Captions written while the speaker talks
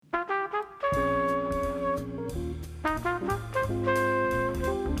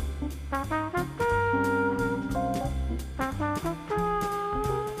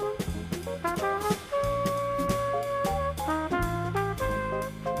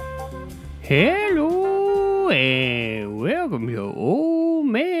Hello and welcome to Old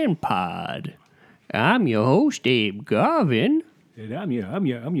Man Pod. I'm your host, Abe Garvin. And I'm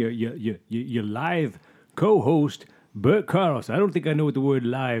your live co-host, Bert Carlson. I don't think I know what the word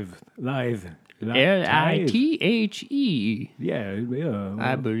live. Lithe. Yeah.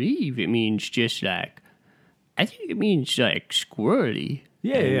 I believe it means just like, I think it means like squirrely.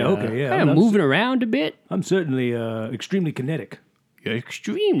 Okay. Kind of moving around a bit. I'm certainly extremely kinetic. You're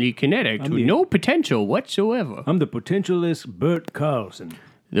extremely kinetic with no potential whatsoever. I'm the potentialist Bert Carlson.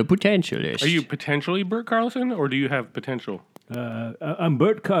 The potentialist. Are you potentially Bert Carlson, or do you have potential? I'm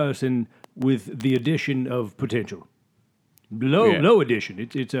Bert Carlson with the addition of potential. Low addition.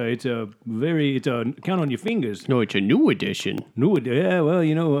 It's a count on your fingers. No, it's a new edition.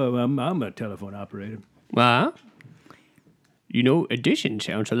 I'm a telephone operator. Huh? You know, addition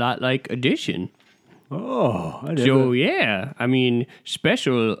sounds a lot like addition. Oh, So, yeah, I mean,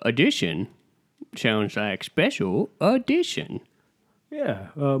 special edition sounds like special edition. yeah.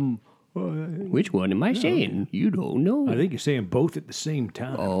 Which one am I saying? You don't know. I think you're saying both at the same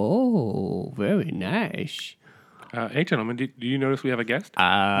time. Oh, very nice. Hey, gentlemen, do you notice we have a guest?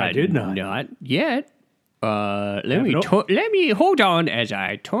 I did not. Not yet. Let me hold on as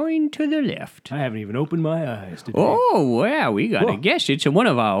I turn to the left. I haven't even opened my eyes today. Oh, well, we got a Whoa. guest. It's one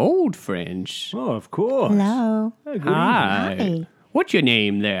of our old friends. Oh, of course. Hello. Hey, good evening. Hi. Hi. What's your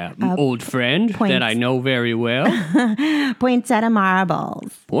name there, old friend Points. that I know very well? Poinsettia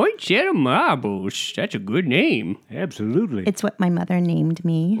marbles. Poinsettia Marbles. That's a good name. Absolutely. It's what my mother named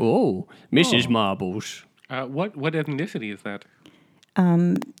me. Oh, Mrs. Marbles. What ethnicity is that?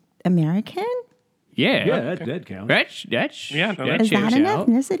 American? Yeah. yeah, that counts. That's Yeah, no, that Is that checks an out.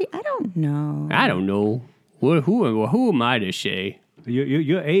 ethnicity? I don't know. I don't know. Who am I to say?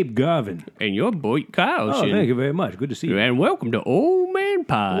 You're Abe Garvin. And you're Boyd Oh, Carlson. thank you very much. Good to see you. And welcome to Old Man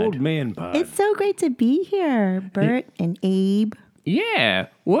Pod. Old man pod. It's so great to be here, Bert and Abe. Yeah.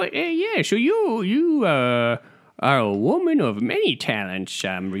 What? Yeah. So you are a woman of many talents.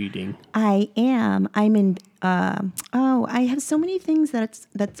 I'm reading. I am. I'm in. I have so many things that's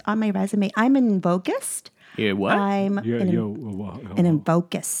on my resume. I'm an invocist. Yeah. What? I'm an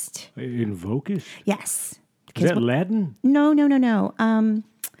invocist. Invocus? Yes. Is that Latin? No.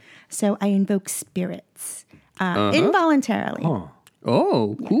 So I invoke spirits involuntarily. Huh.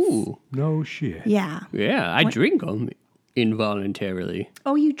 Oh, cool. No shit. Yeah. Yeah. I drink them involuntarily.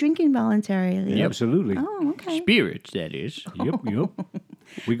 Oh, you drink involuntarily? Absolutely. Oh, okay. Spirits, that is. Yep.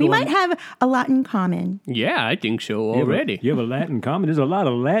 We go might on- have a lot in common. Yeah, I think so you have a- already. You have a Latin comment. There's a lot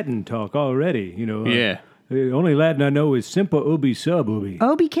of Latin talk already. Yeah. The only Latin I know is semper ubi sub ubi.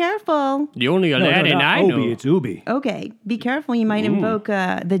 Oh, be careful. The only Latin not I ubi, know. it's ubi. Okay, be careful. You might invoke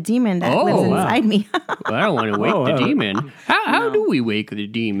the demon that Oh, lives wow. inside me. Well, I don't want to wake the Oh, demon. How do we wake the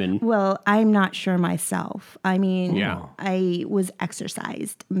demon? Well, I'm not sure myself. I mean, Yeah. I was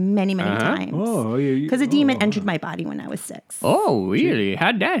exercised many times. Oh, Because a demon entered my body when I was 6. Oh, really?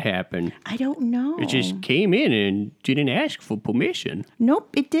 How'd that happen? I don't know. It just came in and didn't ask for permission. Nope,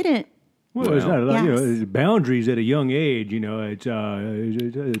 it didn't. Well, there's not a lot, Yes. there's boundaries at a young age. It's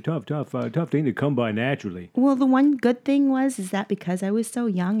a tough thing to come by naturally. Well, the one good thing is that because I was so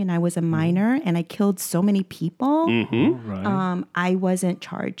young and I was a minor and I killed so many people, Right. I wasn't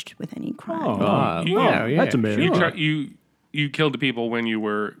charged with any crime. Yeah, that's amazing. sure. You killed the people when you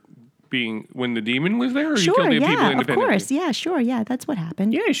were when the demon was there, or you Sure, killed the people yeah, of independently? course. Yeah, sure, yeah, that's what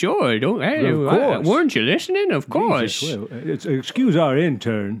happened. Yeah, sure. Of course. Weren't you listening? Of course. Well, excuse our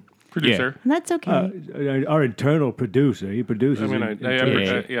intern, Producer. That's okay. our internal producer. He produces. I'm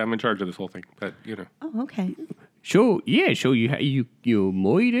Yeah. in charge of this whole thing, but Oh, okay. So you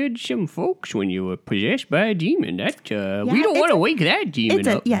murdered some folks when you were possessed by a demon. That we don't it's want to a- wake that demon It's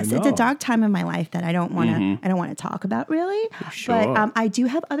up. it's a know. dark time in my life that I don't want to talk about really. Sure. But I do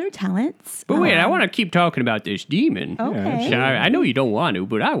have other talents. But wait, I want to keep talking about this demon. Okay. So I know you don't want to,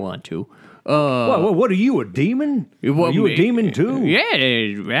 but I want to. What are you, a demon? Well, Are you a demon too?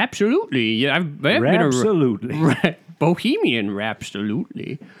 Yeah, absolutely. Yeah, I've been Absolutely. Bohemian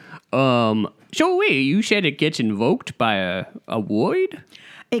Rapsolutely. So wait, you said it gets invoked by a word?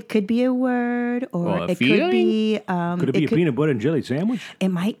 It could be a word, or Or a it feeling? could be. Could it be a peanut butter and jelly sandwich? It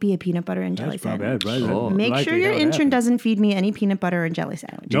might be a peanut butter and jelly That's probably sandwich. right. Make Likely sure your how it intern happened. doesn't feed me any peanut butter and jelly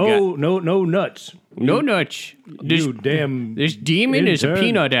sandwich. No nuts. No nuts. You damn. This demon is a intern.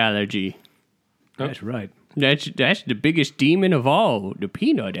 peanut allergy. That's right. That's the biggest demon of all, the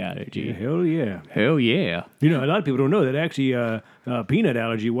peanut allergy. Hell yeah. Hell yeah. A lot of people don't know that actually peanut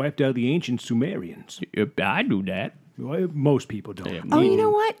allergy wiped out the ancient Sumerians. I do that. Well, most people don't. Oh, you know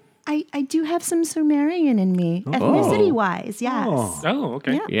what? I do have some Sumerian in me, ethnicity-wise, yes. Oh,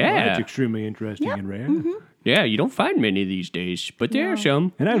 okay. Yeah. Well, Yeah. that's extremely interesting and rare. Yeah, you don't find many these days, but there are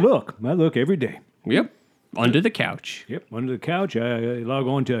some. And I look every day. Yep. Under the couch. Yep, under the couch. I log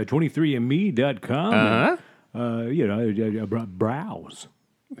on to 23andme.com. Uh-huh. I browse.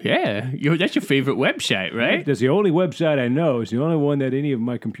 Yeah. That's your favorite website, right? That's the only website I know. It's the only one that any of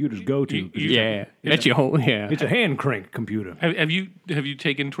my computers go to. Yeah. That's your whole, yeah. It's a hand crank computer. Have you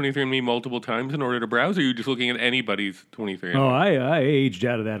taken 23andMe multiple times in order to browse, or are you just looking at anybody's 23andMe? Oh, I aged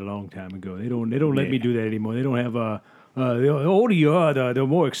out of that a long time ago. They don't let me do that anymore. They don't have the older you are, the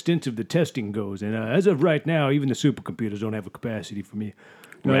more extensive the testing goes. And as of right now, even the supercomputers don't have a capacity for me.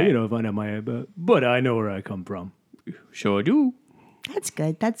 Right. Find out but I know where I come from. Sure do. That's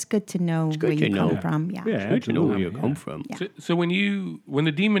good. That's good to know where good you to come know. from. Yeah. Yeah, Good to know where you absolutely, come from. So when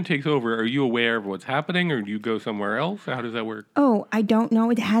the demon takes over, are you aware of what's happening, or do you go somewhere else? How does that work? Oh, I don't know.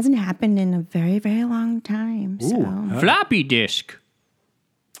 It hasn't happened in a very, very long time. So Floppy disk.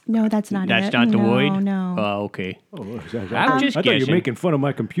 no, that's not it. That's not the no, void? No. Oh, okay. I'm just I thought you were guessing. making fun of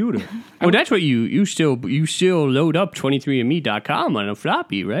my computer. Oh, that's what you still load up 23andme.com on a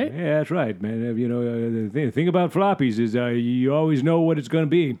floppy, right? Yeah, that's right, man. The thing about floppies is you always know what it's going to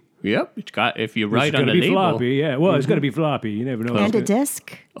be. Yep. It's got if you It's write on going the to be label. floppy. Yeah, well, it's going to be floppy. You never know. And a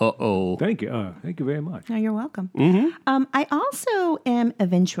disc. Uh-oh. Thank you. Thank you very much. No, you're welcome. I also am a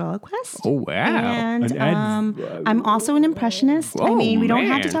ventriloquist. Oh, wow. And An I'm also an impressionist. I Oh, mean, we don't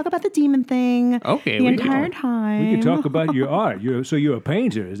have to man. talk about the demon thing Okay, the we entire don't. time. We can talk about your art. You're a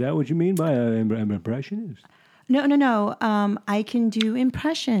painter. Is that what you mean by an impressionist? No. I can do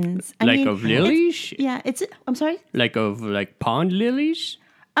impressions. I Like mean, of lilies? I'm sorry. Like pond lilies?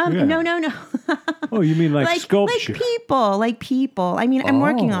 Yeah. No. Oh, you mean like sculpture? Like people. I mean, I'm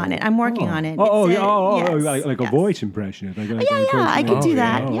working on it. I'm working on it. Yes. Like a voice impressionist. Like Yeah, I can do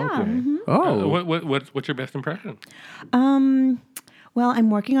that. Oh, Yeah. okay. mhm. Oh, What's your best impression? Well, I'm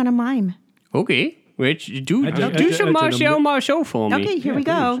working on a mime. okay. Which do that's some an Marcel for me. Okay, here we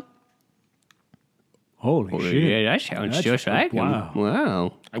go. Holy Oh, shit! yeah, that sounds That's- just like wow. him.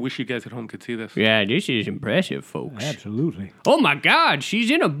 Wow. I wish you guys at home could see this. Yeah, this is impressive, folks. Absolutely. Oh my God,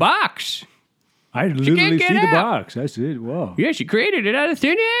 she's in a box. I literally get see the out. box. That's it. Whoa. Yeah, she created it out of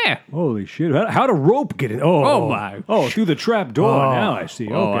thin air. Holy shit! How'd a rope get in? Oh, my. Oh, through the trap door. Now I see.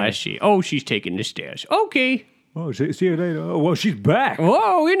 Okay. Oh, I see. Oh, she's taking the stairs. Okay. Oh, see you later. Oh, well, she's back.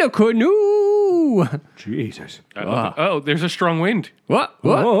 Oh, in a canoe. Jesus. There's a strong wind. What?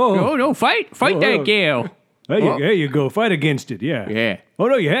 oh. Oh, no, fight that gal. There you go. Fight against it. Yeah. Yeah. Oh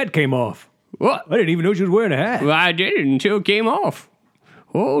no, your hat came off. What? I didn't even know she was wearing a hat. Well, I did it until it came off.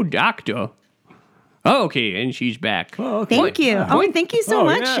 Oh, doctor. Oh, okay, and she's back. Oh, okay. Thank you. Oh, thank you so Oh,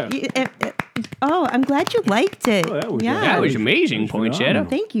 much. yeah. Oh, I'm glad you liked it. Oh, that was- yeah. That was amazing, That was Poinsettia.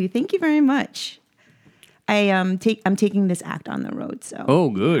 phenomenal. Thank you very much. I'm taking this act on the road, so Oh,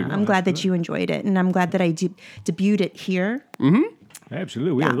 good. I'm glad that you enjoyed it, and I'm glad that I debuted it here.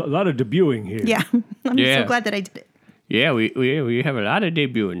 Absolutely. We have a lot of debuting here. Yeah, I'm Yeah. so glad that I did it. Yeah, we have a lot of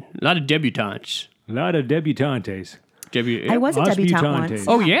debuting, a lot of debutantes. A lot of debutantes. I was a debutante Asputantes. once.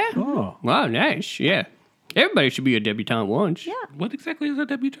 Oh yeah. Oh. Wow, nice. Yeah. Everybody should be a debutante once. Yeah. What exactly is a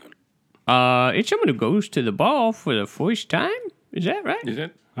debutante? It's someone who goes to the ball for the first time. Is that right? Is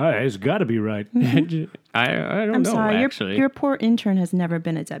it? It's got to be right. I don't I'm know sorry, actually. your poor intern has never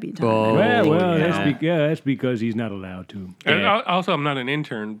been a debutante. Oh. Well, yeah. that's because he's not allowed to. Yeah. Also, I'm not an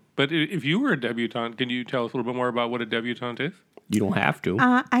intern, but if you were a debutante, can you tell us a little bit more about what a debutante is? You don't have to.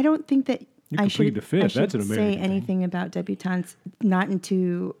 I don't think that I can should, plead the fifth. I should That's an say American thing. anything about debutantes, not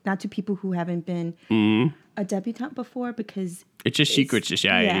to people who haven't been Mm-hmm. a debutante before, because It's a secret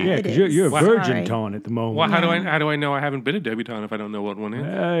society. Yeah, It because is. you're a virgin Sorry. ton at the moment. Well, how do I know I haven't been a debutante if I don't know what one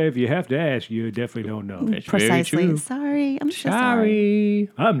is? If you have to ask, you definitely don't know. That's very precisely. true. Sorry, I'm so sorry. Sorry.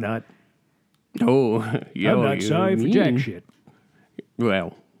 I'm not. Oh, I'm yo, not you're sorry for mean. jack shit.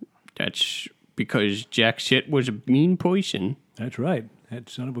 Well, that's because Jack shit was a mean person. That's right. That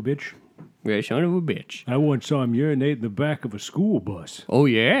son of a bitch. Yeah, son of a bitch. I once saw him urinate in the back of a school bus. Oh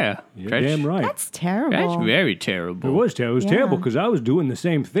yeah. You're That's, damn right. That's terrible. That's very It terrible. was terrible. It was Yeah. terrible because I was doing the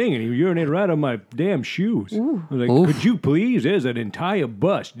same thing and he urinated right on my damn shoes. I was like, Oof. could you please? There's an entire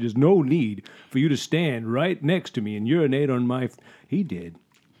bus. There's no need for you to stand right next to me and urinate on my. He did.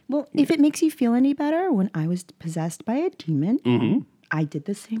 Well, if it makes you feel any better, when I was possessed by a demon, I did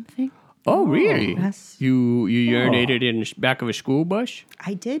the same thing. Oh really? Yes. You urinated in the back of a school bus?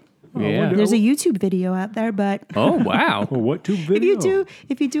 I did. Yeah. There's a YouTube video out there, but Oh wow. Oh, what tube video?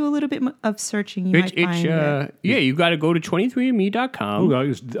 if you do a little bit of searching, you It's might find it. yeah, you got to go to 23andme.com.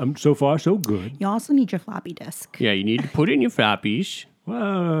 Oh, so far, so good. You also need your floppy disk. Yeah, you need to put in your floppies.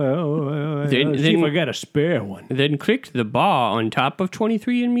 Well, Then- let's see if then- I got a spare one. Then click the bar on top of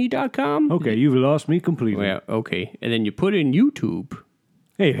 23andme.com. Okay, you've lost me completely. Well, okay. And then you put in YouTube.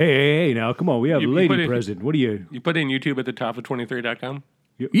 Hey, now, come on. We have a You lady put it- president. What do you... You put in YouTube at the top of 23.com?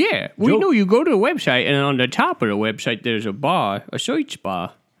 Yeah. Well, Joe- you know, you go to the website, and on the top of the website, there's a bar, a search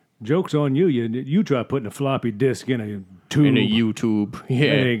bar, Joke's on you. You try putting a floppy disk in a tube. and a YouTube. That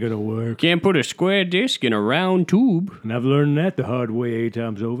Yeah. ain't gonna work. Can't put a square disc in a round tube. And I've learned that the hard way 8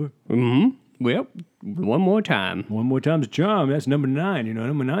 times over. Well, one more time. One more time's a charm. That's number 9. You know,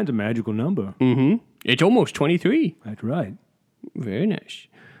 number 9's a magical number. It's almost 23. That's right. Very nice.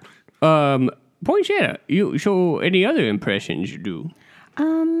 Poinsettia, so any other impressions you do?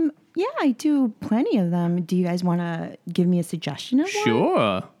 Yeah, I do plenty of them. Do you guys want to give me a suggestion of one?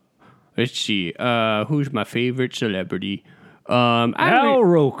 Sure. Let's see. Who's my favorite celebrity? Al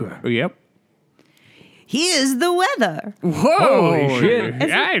Roker. Yep. Here's the weather. Whoa! Holy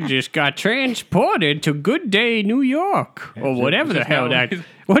shit. I just got transported to Good Day, New York, or whatever the just hell now. that.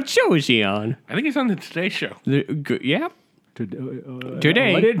 What show is he on? I think he's on the Today Show. Yep. Today.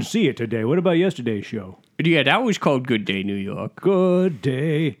 Today. I didn't see it today. What about yesterday's show? Yeah, that was called Good Day, New York. Good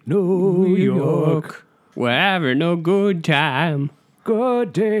day, New York. We're having a good time.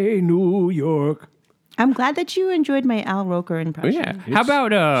 Good day, New York. I'm glad that you enjoyed my Al Roker Oh, impression. yeah.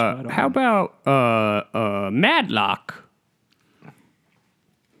 How about Madlock?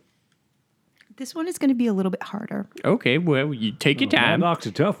 This one is going to be a little bit harder. Okay, well, you take your time. Matlock's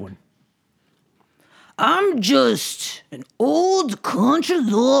a tough one. I'm just an old country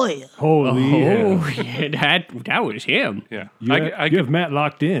lawyer. Holy yeah. Oh, yeah, that was him. Yeah. You, you have Matt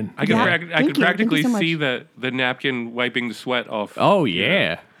locked in. I could, Yeah, I thank could you. Thank you practically so much. see the napkin wiping the sweat off. Oh,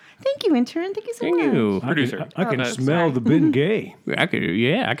 yeah. Thank you, intern. Thank you so Thank much. you. Producer. I can Oh, smell sorry. the Ben Gay. I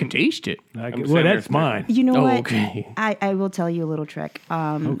could taste it. Well, sitting there that's mine. You know Oh, what? okay. I will tell you a little trick.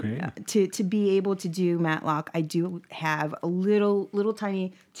 Okay. To be able to do Matlock, I do have a little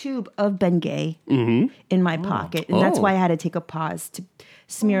tiny tube of Bengay in my pocket, and that's Oh. why I had to take a pause to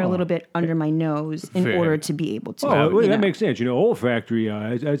smear a little bit under my nose in Fair. order to be able to. Oh, well, you that know. makes sense. You know, olfactory,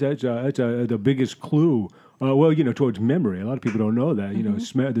 that's the biggest clue. Well, you know, towards memory. A lot of people don't know that. You know,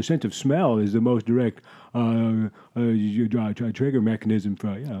 the sense of smell is the most direct trigger mechanism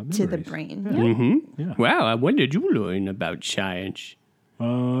for to the memories. brain. Yeah. Wow, when did you learn about science?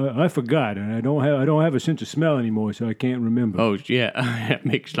 I forgot, and I don't have a sense of smell anymore, so I can't remember. Oh, yeah, that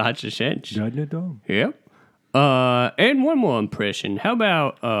makes lots of sense. Doesn't it though? Yep. And one more impression. How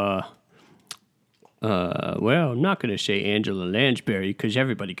about, well, I'm not going to say Angela Lansbury because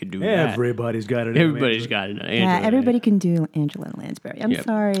everybody could do that. Everybody's got it. Everybody's got it. Yeah, everybody can do Angela Lansbury. I'm Yep.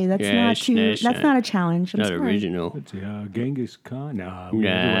 sorry, that's Yeah, not it's- too. that's That's not a challenge. I'm Not sorry. original. Let's see, Genghis Khan. Nah, Nah.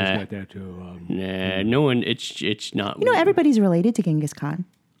 everyone's got that too. Nah, no one. It's not. You know, everybody's related to Genghis Khan.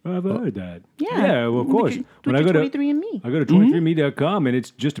 I've heard that. Yeah. Yeah, well, of course. Do When I your go to 23andMe. I go to 23andme.com and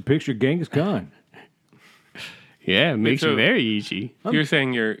it's just a picture of Genghis Khan. Yeah, it makes so- it very easy. You're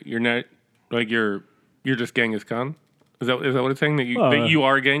saying you're not like you're just Genghis Khan? Is that what it's saying that you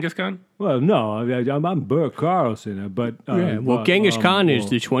are Genghis Khan? Well, no, I'm Burr Carlson, but Yeah. Well, Genghis Khan is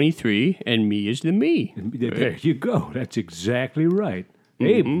the 23, and me is the me. There you go. That's exactly right.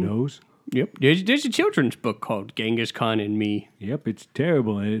 Abe knows. Yep. There's a children's book called Genghis Khan and Me. Yep, it's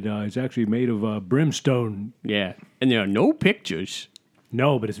terrible, and it's actually made of brimstone. Yeah. And there are no pictures.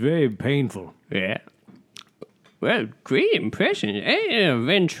 No, but it's very painful. Yeah. Well, great impression. And a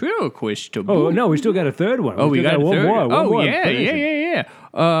ventriloquist to Oh boot. no, we still got a third one. Oh, we still got a one third? more. One Oh, more yeah.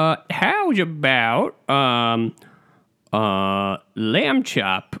 impression. How's about Lamb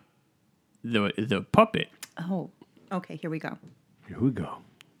Chop, the puppet? Oh, okay. Here we go. Here we go.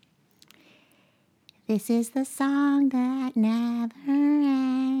 This is the song that never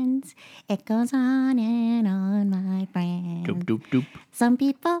ends. It goes on and on, my friend. Doop, doop, doop. Some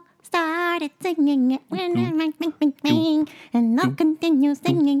people started singing it when and they'll continue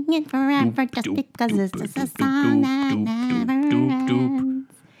singing it forever just because it's just a song that never ends.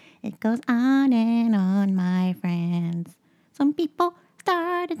 It goes on and on, my friends. Some people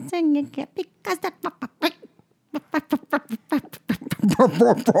started singing it because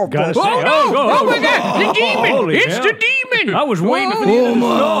Gotta say, Oh my God! The demon! Holy It's hell. the demon! I was waiting for the end of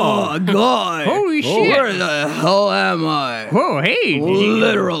the song. God! Holy shit! Where the hell am I? Oh, hey!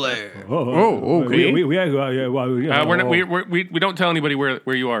 Literally. Oh, okay. We We're not, we don't tell anybody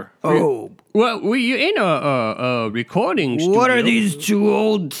where you are. Oh, Well, we're in a recording studio. what are these two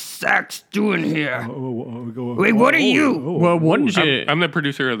old sacks doing here? Wait, what are you? Well, one's a... I'm the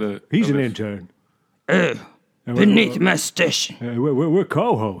producer of the. He's of an this. intern. Beneath my station. We're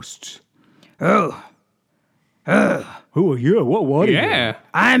co-hosts. Oh. Who are you? What are you? Yeah.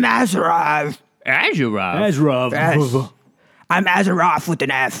 I'm Azeroth. Azeroth. Azrav. Yes. I'm Azeroth with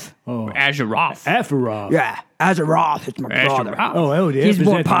an F. Azeroth. Afarov. Yeah, Azeroth is my brother. Azeroth. Oh, the He's F is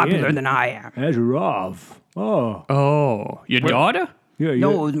more at the popular end. than I am. Azarov. Oh. Oh, your daughter? Yeah,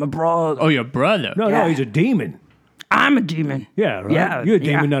 No, it's my brother. Oh, your brother. No, Yeah. he's a demon. I'm a demon. Yeah, right? Yeah, You're a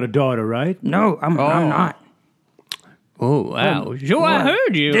demon, yeah. not a daughter, right? No, I'm not. Oh, wow. So I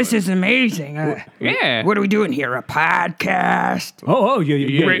heard you. This is amazing. Yeah. What are we doing here? A podcast?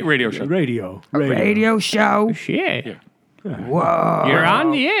 Yeah. Radio show. Radio. A radio show? Shit. Whoa. You're on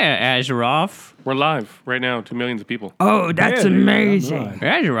the air, Azeroth. We're live right now to millions of people. Oh, that's Yeah, amazing.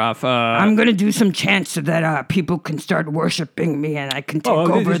 right. Azeroth, I'm going to do some chants so that people can start worshiping me and I can take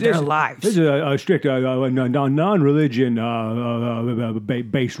over their lives. This is a strict non-religion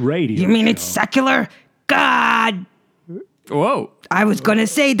based radio. You mean it's secular? God. whoa. I was going to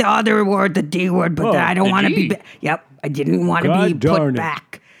say the other word, the D word, but Oh, I don't the want to D. be. Yep, I didn't want to be God darn put it.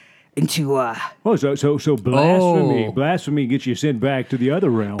 back into. So blasphemy. Oh. Blasphemy gets you sent back to the other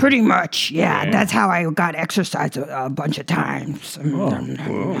realm. Pretty much, yeah. That's how I got exercised a bunch of times. Well,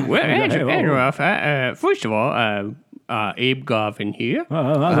 Azeroth, first of all, Abe Garvin here.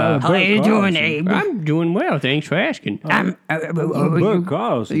 How you doing, Abe? I'm doing well. Thanks for asking. I'm. Bert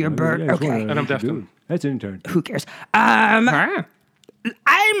Carlson. You're Bert, Yeah, that's okay. one of And I'm the Destin. dudes. That's an intern. Who cares? Huh?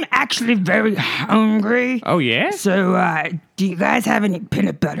 I'm actually very hungry. Oh, yeah? So, do you guys have any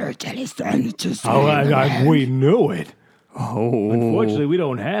peanut butter jelly sandwiches? We knew it. Oh. Unfortunately, we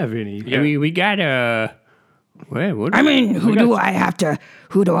don't have any. Yeah. We got a... What? I mean, who do I have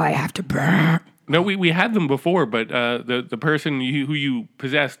to burn? No, we had them before, but the person who you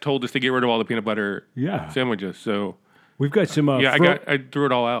possessed told us to get rid of all the peanut butter Yeah. sandwiches. So We've got some. I threw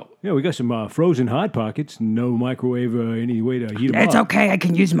it all out. Yeah, we got some frozen hot pockets. No microwave. Any way to heat them It's up. okay. I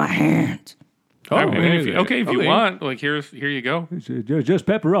can use my hands. Oh, I mean, very good. if you want, like here you go. It's, just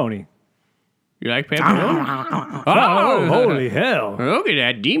pepperoni. You like pepperoni? Oh, holy hell! Look at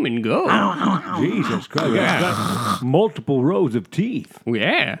that demon go. Jesus Christ! It's got multiple rows of teeth.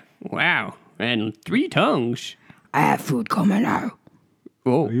 Yeah. Wow. And 3 tongues. I have food coming out.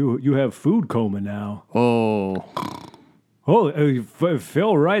 Oh. You have food coma now. Oh. Oh, you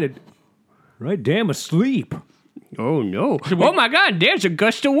fell right damn asleep. Oh, no. Oh, my God. There's a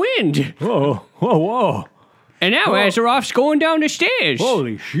gust of wind. Whoa! And now Azeroth's going down the stairs.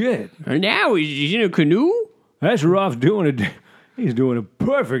 Holy shit! And now he's in a canoe. Azeroth's he's doing a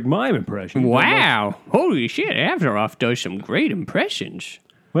perfect mime impression. Wow. Holy shit. Azeroth does some great impressions.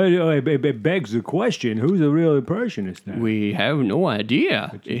 Well, it begs the question: who's the real impressionist now? We have no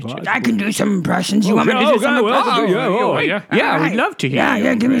idea. It's just- I can do some impressions. You want me to do some impressions? yeah, we'd love to hear. Yeah,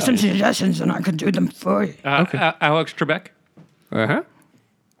 you. give me some suggestions and I can do them for you. Alex Trebek. Uh-huh.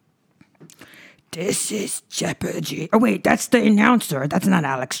 This is Jeopardy. Oh, wait, that's the announcer. That's not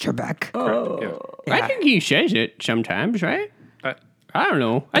Alex Trebek. Yeah. I think he says it sometimes, right? I don't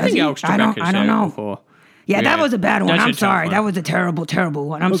know. I think he? Alex I Trebek don't- has I don't said know. it before. Yeah, that was a bad one. That's a I'm tough sorry. one. That was a terrible, terrible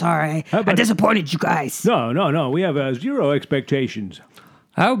one. I'm sorry. how I about- disappointed you guys. No. We have zero expectations.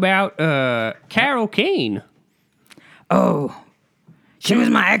 How about Carol Kane? Oh, she was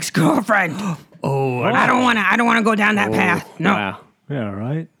my ex-girlfriend. Oh, I don't want to go down that path. No. Wow. Yeah,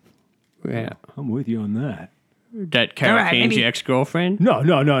 right. Yeah. I'm with you on that. That Carol All right, Kane's maybe- your ex-girlfriend? No.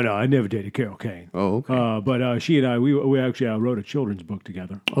 I never dated Carol Kane. Oh, okay. But she and I, we actually wrote a children's book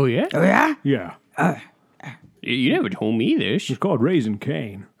together. Oh, yeah? Oh, yeah? Yeah, You never told me this. it's called Raising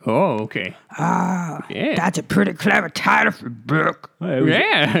Cain. Oh, okay. Yeah. That's a pretty clever title for a book. It was-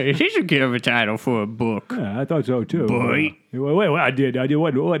 Yeah, it is a good of a title for a book. Yeah, I thought so too. Boy. Wait, I did. It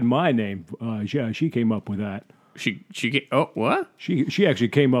wasn't my name. She came up with that. She get, oh, what? She actually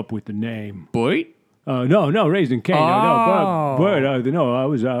came up with the name. Boy? No, Raising Cain. Oh. I've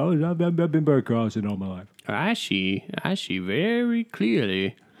been Bert Carlson all my life. I see very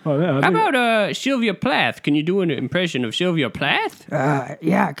clearly. Oh, yeah, How about Sylvia Plath? Can you do an impression of Sylvia Plath?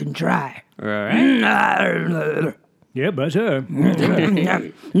 Yeah, I can try. All right. yeah, but that's her.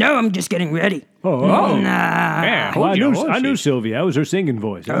 No, I'm just getting ready. Yeah, Well, hold your I knew horses. Sylvia. That was her singing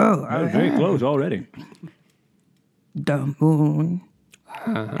voice. I was very close already. The moon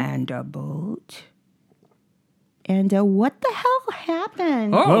and a boat. And what the hell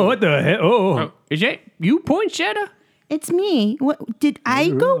happened? Oh, what the hell? Oh, Is that you, poinsettia? It's me. What did I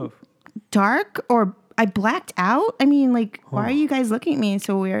go dark or I blacked out? I mean, like, why are you guys looking at me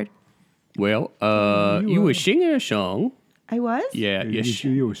so weird? Well, you were singing a song. I was? Yeah, yes.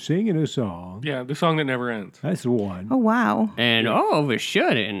 you were singing a song. Yeah, the song that never ends. That's the one. Oh wow. And all of a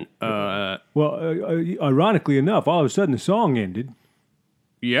sudden, Well, ironically enough, all of a sudden the song ended.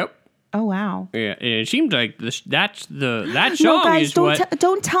 yep. Oh wow. Yeah, and it seems like that song No, guys, is what.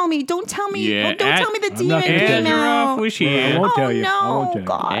 don't tell me. Don't tell me. Yeah, Don't tell me the not demon gonna tell came you. out. Azeroth was I here. won't tell Oh you. I won't no, tell you.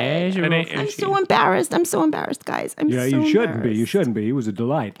 God. Azeroth I'm was so here. embarrassed. I'm so embarrassed, guys. I'm Yeah, so you shouldn't be. You embarrassed. shouldn't be. He was a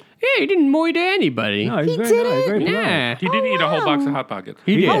delight. Yeah, he didn't moid anybody. No, he's He very did nice, it? very polite. Yeah. He did eat a whole box of wow. Hot Pockets.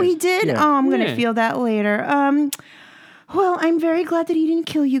 He did. Oh, he did? Yeah. Oh, I'm going to Yeah. feel that later. Well, I'm very glad that he didn't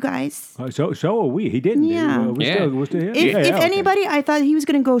kill you guys. So are we. He didn't. Yeah. We're still here. If okay. anybody, I thought he was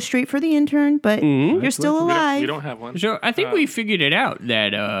going to go straight for the intern, but you're still We alive. don't have one. So I think we figured it out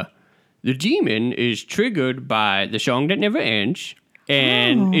that the demon is triggered by the song that never ends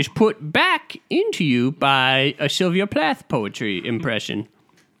and is put back into you by a Sylvia Plath poetry impression.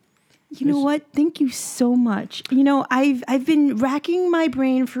 You know what? Thank you so much. You know, I've been racking my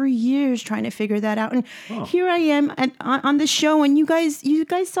brain for years trying to figure that out, and here I am on the show, and you guys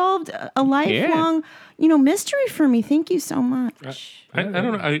solved a lifelong mystery for me. Thank you so much. I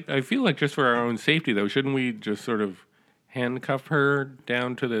don't know. I feel like just for our own safety, though, shouldn't we just sort of handcuff her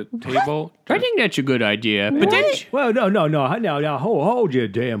down to the table? I think that's a good idea. But then, Well, no. Now, hold your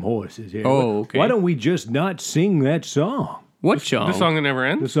damn horses here. Oh, okay. Why don't we just not sing that song? what song? The song that never The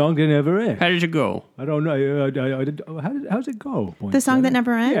ends? song that never ends. How does it go? I don't know. How's it go? The song that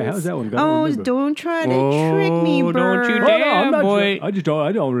never ends. Yeah, how's that one? I don't Oh, remember. don't try to trick me, Oh, bird. don't you Oh, dare. no, I'm not. boy.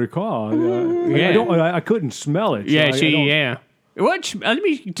 I don't recall. Yeah. I couldn't smell it. so Yeah, I don't- yeah. Let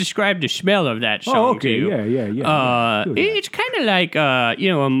me describe the smell of that song Oh, okay. to you. Yeah. Do that. It's kind of like a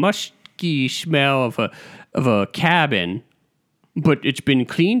musky smell of a cabin, but it's been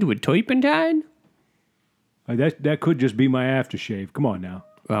cleaned with turpentine. That could just be my aftershave. Come on now.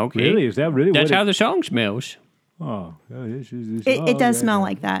 Okay, Really? Is that really That's what how the song smells. It does smell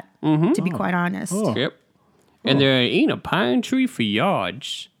like that, to be quite honest. Oh. Yep. And there ain't a pine tree for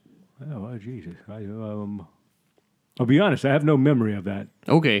yards. Oh, Jesus. I'll be honest, I have no memory of that.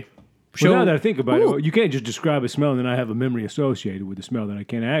 Okay. So now that I think about it, you can't just describe a smell and then I have a memory associated with the smell that I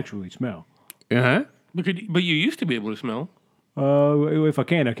can't actually smell. Uh-huh. But you used to be able to smell. If I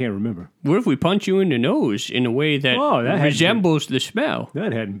can't remember. What if we punch you in the nose in a way that, that resembles the smell?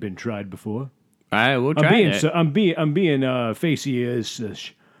 That hadn't been tried before. All right, we'll try that. I'm being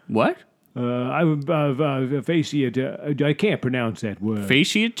facetious. What? I can't pronounce that word.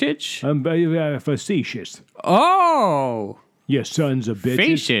 Faciatich? I'm facetious. Oh! You sons of bitches.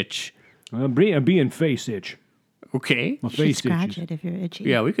 Face-itch. I'm being face-itch. Okay. My You should face scratch itches. it if you're itchy.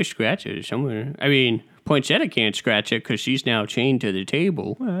 Yeah, we could scratch it somewhere. I mean, Poinsettia can't scratch it because she's now chained to the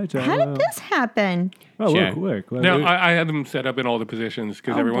table. Well, that's How did this happen? Oh, Sure. work. Well, No, I had them set up in all the positions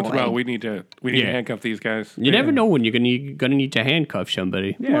because every once in a boy. while we need to Yeah. handcuff these guys. You never know when you're gonna need to handcuff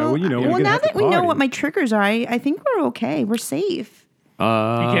somebody. yeah, well, you know. we're Well, gonna now have to that we know party. what my triggers are, I think we're okay. We're safe.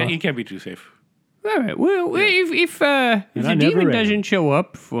 You can't be too safe. All right. Well, if the never demon am. doesn't show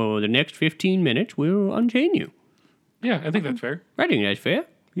up for the next 15 minutes, we'll unchain you. Yeah, I think that's fair. I think that's fair.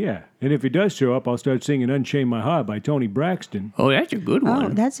 Yeah, and if he does show up, I'll start singing "Unchain My Heart" by Tony Braxton. Oh, that's a good Oh,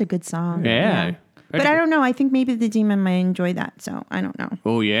 one. that's a good song. Yeah. But I don't know. I think maybe the demon might enjoy that. So I don't know.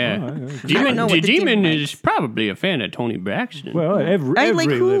 Oh, yeah. don't know The what the demon demon is probably a fan of Tony Braxton. Well, every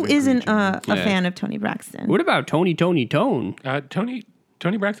Who living isn't creature. a fan of Tony Braxton? What about Tony Tone?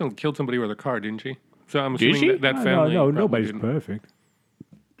 Tony Braxton killed somebody with a car, didn't she? So I'm Did assuming she? that No, family. probably nobody's didn't. perfect.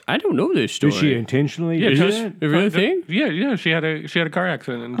 I don't know this story. Did she intentionally Yeah, do just- that? A real thing? Yeah. She had a car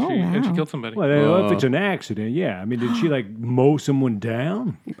accident and she wow. killed somebody. Well, if it's an accident, yeah. I mean, did she like mow someone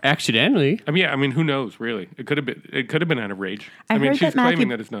down? Accidentally. I mean, who knows? Really, it could have been out of rage. I mean, heard she's that Matthew- claiming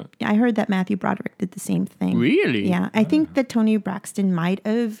that it's not. I heard that Matthew Broderick did the same thing. Really? Yeah, I think that Tony Braxton might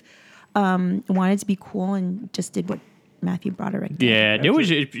have wanted to be cool and just did what Matthew Broderick did. Yeah, there was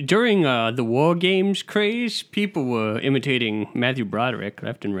during the War Games craze, people were imitating Matthew Broderick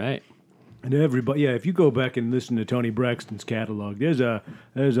left and right. And everybody, yeah. If you go back and listen to Tony Braxton's catalog, there's a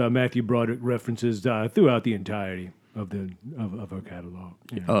Matthew Broderick references throughout the entirety of her catalog.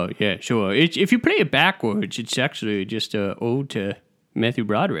 Yeah. Oh yeah, sure. If you play it backwards, it's actually just an ode to Matthew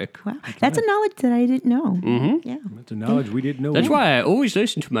Broderick. Wow, that's a knowledge that I didn't know. Mm-hmm. Yeah, That's a knowledge we didn't know. That's why I always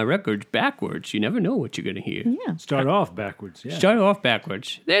listen to my records backwards. You never know what you're gonna hear. yeah. Start off backwards. Yeah. Start off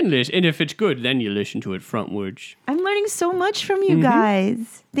backwards, then listen, and if it's good, then you listen to it frontwards. I'm learning so much from you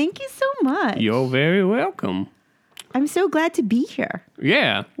guys. Thank you so much. You're very welcome. I'm so glad to be here.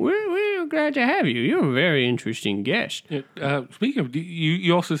 Yeah, we're glad to have you. You're a very interesting guest. Speaking of,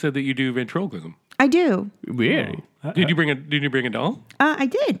 you also said that you do ventriloquism. I do. Really? Did you bring a doll? I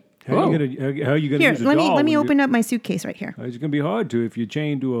did. How are you gonna Here, use a let doll me when you- open up my suitcase right here. It's gonna be hard to if you're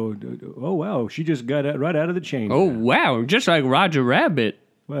chained to a. Oh wow, she just got right out of the chain. Oh wow! Just like Roger Rabbit.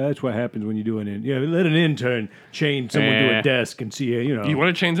 Well, that's what happens when you do let an intern chain someone to a desk and see, You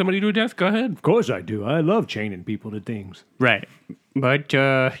want to chain somebody to a desk? Go ahead. Of course I do. I love chaining people to things. Right. But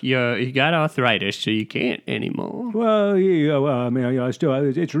you got arthritis, so you can't anymore. Well, I mean, it's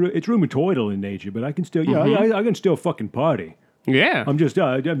rheumatoidal in nature, but I can still, I can still fucking party. Yeah. I'm just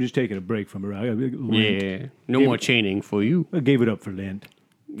taking a break from it. Yeah. No more chaining for you. I gave it up for Lent.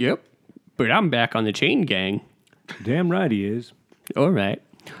 Yep. But I'm back on the chain gang. Damn right he is. All right.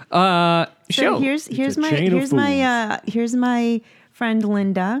 So So here's a my chain of here's my friend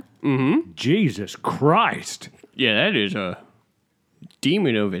Linda. Jesus Christ! yeah, that is a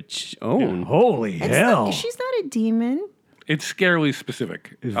demon of its own. Holy hell! She's not a demon. It's scarily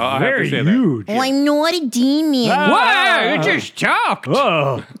specific. It's I'll have to very say that. huge. Oh, I'm not a demon. Wow, you just talked.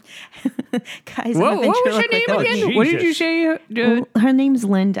 Oh, Guys, What I've was been her name Oh, again? What did you Jesus. say? Her name's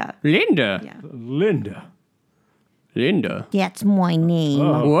Linda. Linda. Yeah. Linda. Linda. That's my name.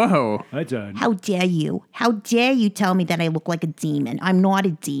 Whoa. That's a How dare you? How dare you tell me that I look like a demon? I'm not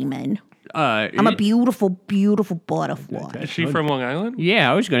a demon. I'm a beautiful, beautiful butterfly. Is she from Long Island? Yeah,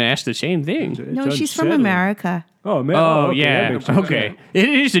 I was going to ask the same thing. No, she's from unsettling. America. Oh man! Oh, okay, that yeah. makes sense. Okay. It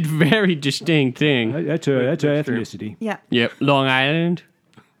is a very distinct thing. That's a That's true. ethnicity. Yeah. Yep. Long Island.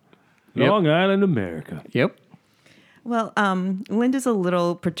 Yep. Long Island, America. Yep. Well, Linda's a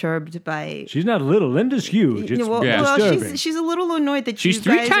little perturbed by. She's not little. Linda's huge. It's well, Yeah. disturbing. she's a little annoyed that She's you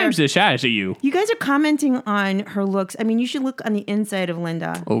three guys times are, the size of you. You guys are commenting on her looks. I mean, you should look on the inside of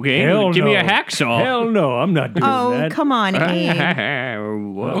Linda. Okay. Hell Give me a no. hacksaw. Hell no, I'm not doing Oh, that. come on, Abe.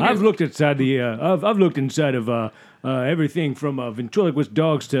 Whoa. I've looked inside I've looked inside of everything from ventriloquist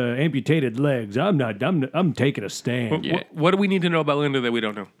dogs to amputated legs. I'm taking a stand. Yeah. What do we need to know about Linda that we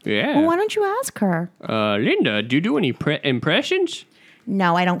don't know? Yeah. Well, why don't you ask her? Linda, do you do any impressions?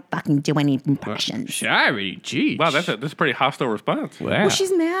 No, I don't fucking do any impressions. Sorry, geez. Wow, that's a pretty hostile response. Wow. Well,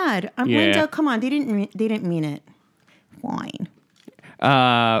 she's mad. Yeah. Linda, come on. They didn't mean it. Fine.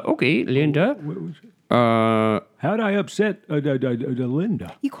 Okay, Linda. How'd I upset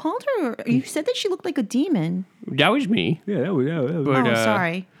Linda? You called her. You said that she looked like a demon. That was me. Yeah, that was But, Oh,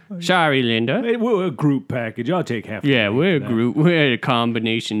 sorry. Sorry, Linda. Hey, we're a group package. I'll take half. Yeah, the we're a credit for that. group. We're a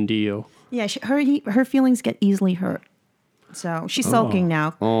combination deal. Yeah, her feelings get easily hurt. So she's sulking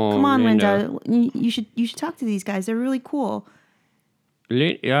now. Oh, Come on, Linda. Linda. You should talk to these guys. They're really cool.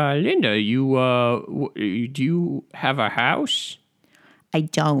 Linda, do you have a house? I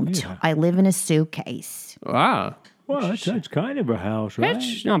don't. I live in a suitcase. Wow, Well, that's kind of a house, right?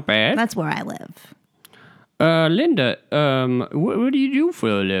 that's not bad. That's where I live. Linda, what do you do for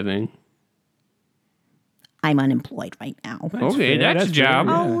a living? I'm unemployed right now. Okay, fair, that's a that's job.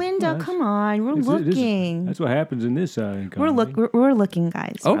 fair. Oh, Yeah, Linda, that's- come on. We're looking. That's what happens in this economy. We're looking,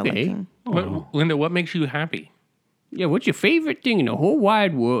 guys. We're Okay. looking. Linda, what makes you happy? Yeah, what's your favorite thing in the whole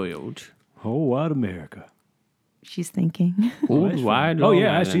wide world? Whole wide America. She's thinking. Whole That's wide. fine. Oh Long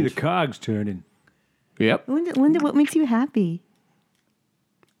yeah, I see the Island. cogs turning. Yep, Linda, what makes you happy?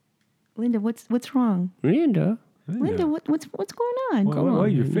 Linda, what's wrong? Linda. Linda, what's going on? Why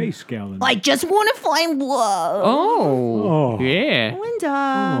your face scowling? I just want to find love. Oh, Oh. yeah,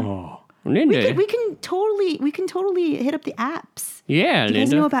 Linda. Oh, Linda. We can totally hit up the apps. Yeah, Do you guys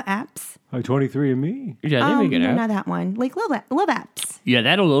Linda. know about apps? like 23andMe. Yeah, they make it no, out. not that one. Like love apps. Yeah,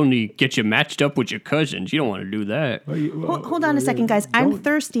 that'll only get you matched up with your cousins. You don't want to do that. Hold on a second, guys. I'm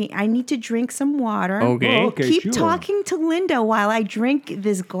thirsty. I need to drink some water. Okay. Oh, okay. Keep sure. talking to Linda while I drink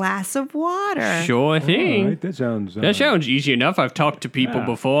this glass of water. Sure All thing. right, that sounds. That sounds easy enough. I've talked to people Yeah.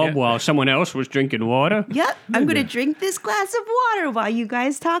 before Yeah. while someone else was drinking water. Yep, I'm gonna drink this glass of water while you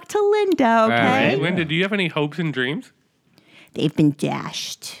guys talk to Linda. Okay. right. Linda, do you have any hopes and dreams? They've been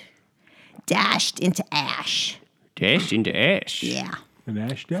dashed into ash. Dash into ash. Yeah. an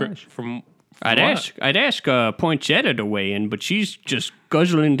ash Fr- dash. from I'd what? ask Poinsettia to weigh in, but she's just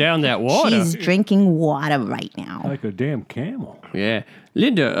guzzling down that water. She's drinking water right now. Like a damn camel. Yeah,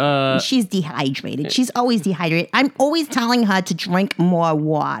 Linda. She's dehydrated. She's always dehydrated. I'm always telling her to drink more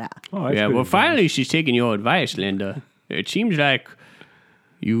water. Oh, that's Yeah. good Well, advice. finally, she's taking your advice, Linda. It seems like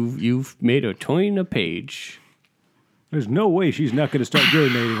you've made a turn a page. There's no way she's not going to start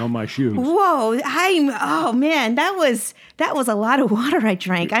urinating on my shoes. Whoa, oh man, that was a lot of water I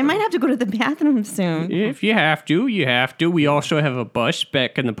drank. I might have to go to the bathroom soon. If you have to, you have to. We also have a bus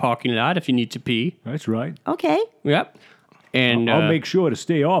back in the parking lot if you need to pee. That's right. Okay. Yep. And I'll make sure to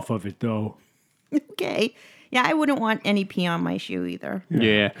stay off of it, though. Okay. Yeah, I wouldn't want any pee on my shoe either.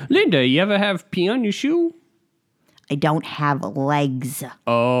 yeah, Linda, you ever have pee on your shoe? I don't have legs.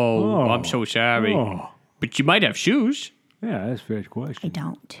 Oh, I'm so sorry. Oh, But you might have shoes. yeah, that's a fair I question.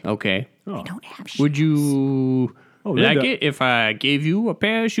 don't. Okay. I don't have shoes. Would you Oh, Like Linda. it if I gave you a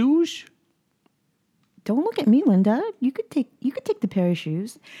pair of shoes? Don't look at me, Linda. You could take the pair of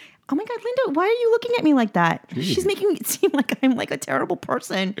shoes. Oh my God, Linda, why are you looking at me like that? She's making it seem like I'm like a terrible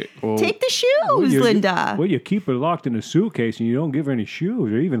person. Take the shoes, Linda. Well, you keep her locked in a suitcase and you don't give her any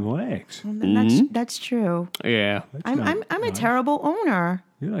shoes or even legs. That's true. Yeah. I'm a terrible owner.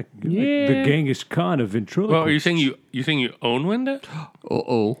 You're like the Genghis Khan of ventriloquist. Well, are you saying you own Linda?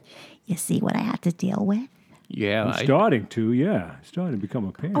 Uh-oh. You see what I have to deal with? Yeah. Starting to become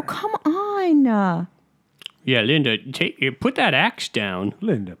a parent. Oh, come on. Yeah, Linda, put that axe down.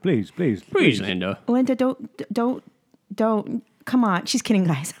 Linda, please. Please, Linda. Linda, don't. Come on. She's kidding,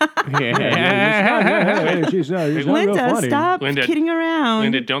 guys. Hey, she's not real Linda, funny. stop Linda, kidding around.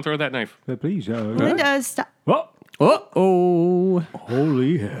 Linda, don't throw that knife. Please. Linda, stop. Oh, Uh-oh.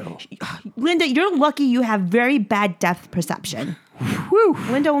 holy hell. Linda, you're lucky you have very bad depth perception. Whew.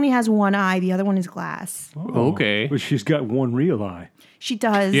 Linda only has one eye. The other one is glass. Okay. But she's got one real eye. She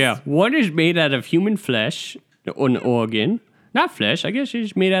does. Yeah, one is made out of human flesh, an organ. Not flesh, I guess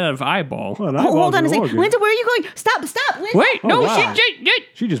it's made out of eyeball. Well, Hold on a second. Linda, where are you going? Stop, Linda. Wait, no, wow.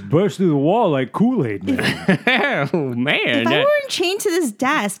 She just burst through the wall like Kool-Aid Man. oh, man. If I weren't chained to this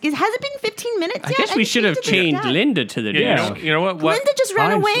desk, has it been 15 minutes I yet? guess we should have chained Linda to the desk. You know what? Linda just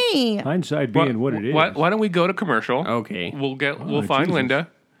ran away. Hindsight being what it is. Why don't we go to commercial? Okay. We'll find Jesus. Linda,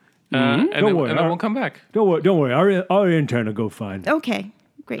 and then worry, we'll come back. Don't worry. Our intern will go find her. Okay,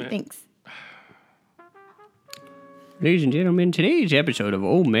 great, thanks. Ladies and gentlemen, today's episode of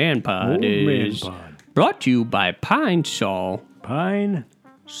Old Man Pod is brought to you by Pine Sol. Pine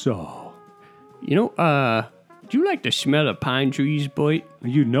Sol. You know, do you like the smell of pine trees, boy?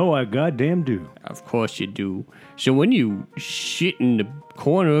 You know I goddamn do. Of course you do. So when you shit in the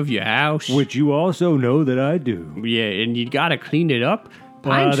corner of your house, Which you also know that I do. yeah, and you gotta clean it up.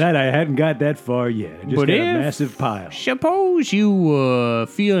 Pine That I hadn't got that far yet. I just But got a if- massive pile. Suppose you were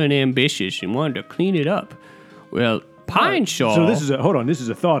feeling ambitious and wanted to clean it up. Well, Pine Sol. So this is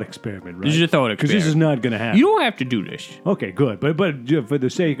a thought experiment, right? This is a thought Because this is experiment. not going to happen. You don't have to do this. Okay, good. But for the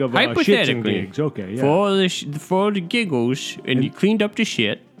sake of shits and Hypothetically, gigs, okay, yeah. for the giggles, and you cleaned up the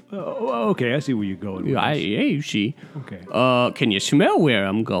shit. Okay, I see where you're going. With Yeah, this. you see. Okay. Can you smell where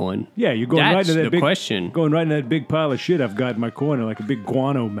I'm going? Yeah, you're going That's right into that the big question. Going right into that big pile of shit I've got in my corner, like a big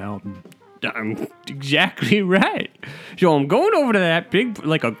guano mountain. I'm exactly right. So I'm going over to that big,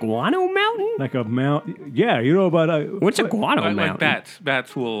 like a guano mountain. Like a mount. Yeah, you know about What's a guano Like mountain? bats.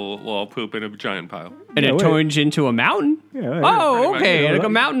 Bats will all poop in a giant pile. And Yeah, it wait. turns into a mountain. Yeah, yeah, Oh, pretty much, okay, you know, like a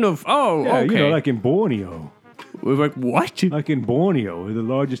like- mountain of. Oh, Yeah, okay. you know, like in Borneo. We're like what? Like in Borneo, the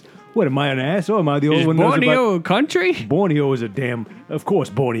largest. What am I an ass or am I the Is only one who knows about? Borneo a country? Borneo is a damn. Of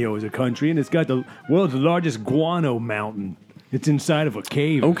course, Borneo is a country, and it's got the world's largest guano mountain. It's inside of a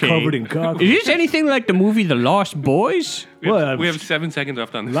cave Okay. covered in Is cockroaches. this anything like the movie The Lost Boys? We have 7 seconds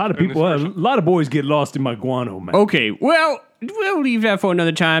left on this. A lot of people, a lot of boys get lost in my guano mountain. Okay, well, we'll leave that for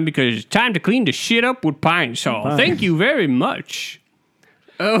another time because it's time to clean the shit up with Pine Sol. Fine. Thank you very much.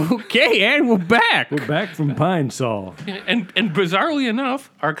 Okay, and we're back. We're back from Pine Sol. And bizarrely enough,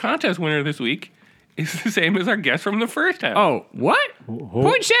 our contest winner this week is the same as our guest from the first half. Oh, what?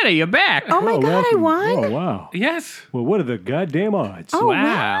 Poinsettia, you're back. Oh my God, I welcome. won. Oh, wow. Yes. Well, what are the goddamn odds? Oh,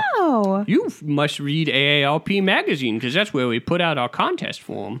 Wow. wow. You must read AALP magazine because that's where we put out our contest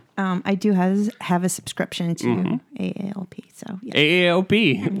form. I do have a subscription to AALP, so yeah.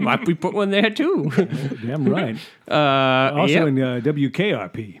 AALP. Might we put one there too? Damn right. yep. Also in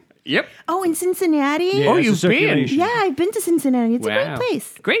WKRP. Yep. Oh, in Cincinnati? Yeah, Oh, it's a you've been? circulation. Yeah, I've been to Cincinnati. It's a Wow. great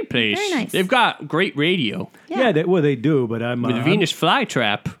place. Great place. Very nice. They've got great radio Yeah, they do, but I'm with the Venus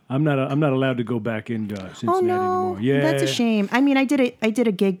flytrap. I'm not allowed to go back into Cincinnati Oh no, anymore. Yeah, that's a shame. I mean, I did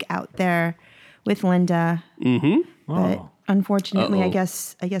a gig out there with Linda, but unfortunately, I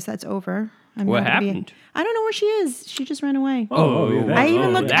guess that's over. I'm What not gonna be- happened? I don't know where she is. She just ran away. Oh, yeah, I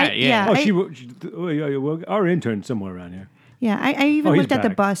even looked. that, yeah. Oh, I- well, our intern's somewhere around here. Yeah, I even Oh, he's looked at the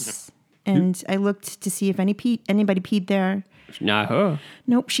back. bus and I looked to see if anybody peed there. It's not her.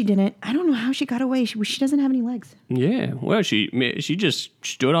 Nope, she didn't. I don't know how she got away. She doesn't have any legs. Yeah. Well, she just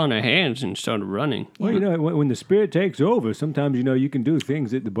stood on her hands and started running. Well, you know, when the spirit takes over, sometimes you can do things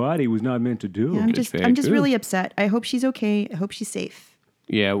that the body was not meant to do. Yeah, very I'm just true. really upset. I hope she's okay. I hope she's safe.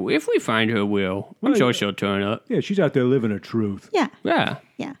 Yeah. If we find her, I'm sure she'll turn up. Yeah, she's out there living her truth. Yeah, Yeah.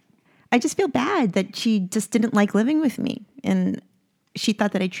 yeah. I just feel bad that she just didn't like living with me, and she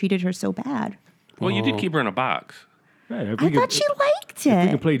thought that I treated her so bad. Well, you did keep her in a box. Hey, if I we thought she liked we can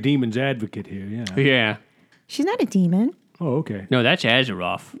it. play demon's advocate here. Yeah. Yeah. She's not a demon. Oh, okay. No, that's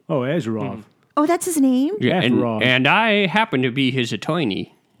Azeroth. Oh, Azeroth. Oh, that's his name? Yeah, Azeroth. and I happen to be his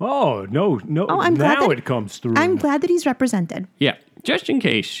attorney. Oh, no. I'm glad now that- it comes through. I'm glad that he's represented. Yeah, just in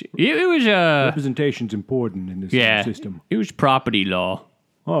case. It was Representation's important in this system. It was property law.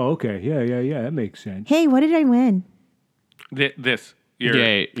 Oh, okay. Yeah. That makes sense. Hey, what did I win? This.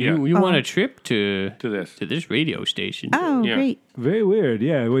 You want a trip to this. to this radio station? Oh, Yeah. great. Very weird.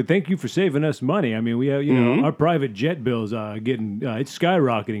 Yeah. Well, thank you for saving us money. I mean, we have, our private jet bills are getting, it's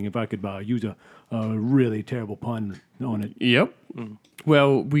skyrocketing if I could use a really terrible pun on it. Yep.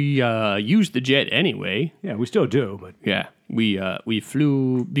 Well, we used the jet anyway. Yeah, we still do, but Yeah, we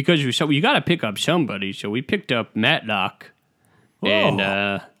flew because you got to pick up somebody. So we picked up Matlock, and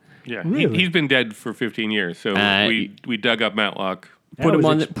Yeah, Really? he's been dead for 15 years, so we dug up Matlock. put him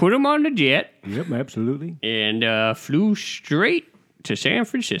was on the jet, yep, absolutely. and flew straight to San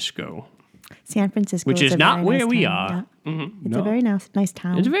Francisco. San Francisco, Which is a not very where nice we town, are. yeah. It's a very nice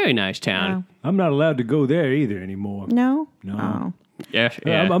town. It's a very nice town. I'm not allowed to go there either anymore. No? No. Oh. Yeah,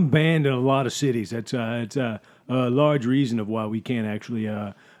 yeah. I'm banned in a lot of cities. It's a large reason of why we can't actually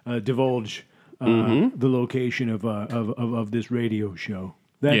divulge the location of this radio show.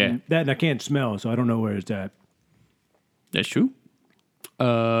 That and I can't smell, so I don't know where it's at. That's true.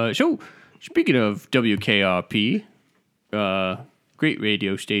 So, speaking of WKRP, great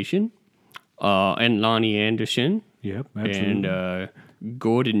radio station, and Lonnie Anderson, Yep, absolutely. and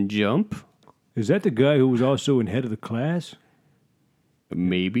Gordon Jump, Is that the guy who was also in Head of the Class?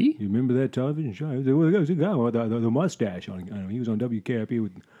 maybe. You remember that television show? There was a guy with the mustache on. I don't know, he was on WKRP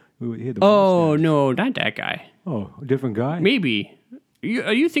with he had the Oh, mustache. no, not that guy. Oh, a different guy? Maybe.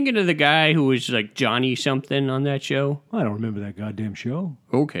 Are you thinking of the guy who was like Johnny something on that show? I don't remember that goddamn show.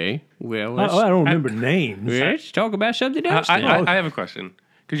 Okay. Well, I let's, don't remember names. let's talk about something else then. I have a question.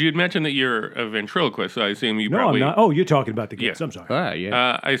 Because you had mentioned that you're a ventriloquist, so I assume you No, probably... I'm not. Oh, you're talking about the kids. Yeah. I'm sorry. Ah,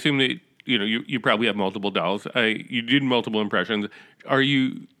 yeah. I assume that you probably have multiple dolls. You did multiple impressions. Do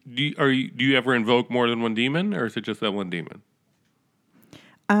you ever invoke more than one demon, or is it just that one demon?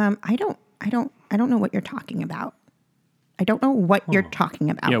 I don't know what you're talking about. I don't know what you're talking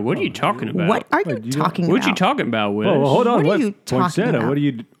about. Yeah, what are you talking about? What are you you talking What about? you talking about, Willis? Oh, well, hold on. What are you talking Poinsettia? about? What are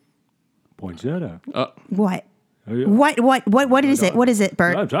you? Poinsettia. What? you- What is it? What is it,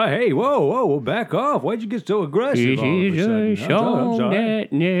 Bert? I'm sorry. Hey, whoa, back off. Why'd you get so aggressive? It all of a is a sudden? I'm song sorry.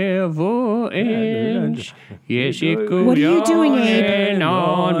 that never ends. Yes, it goes What are you doing, on Abe? and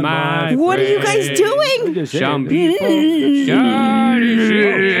on, my What are you guys friend. doing? Just Some saying. people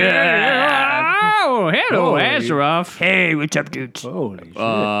Oh, hello, Oh, Azeroth. Hey, what's up, dudes? Holy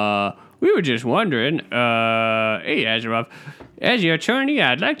shit. We were just wondering, hey, Azeroth, as your attorney,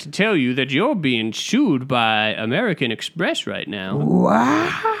 I'd like to tell you that you're being sued by American Express right now.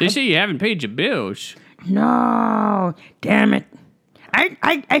 What? They say you haven't paid your bills. No, damn it.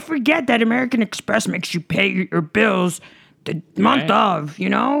 I forget that American Express makes you pay your bills the month of, you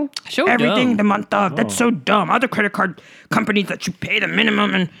know? So Everything dumb. the month of. That's so dumb. Other credit card companies let you pay the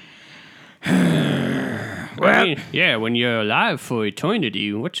minimum and... well, I mean, yeah, when you're alive for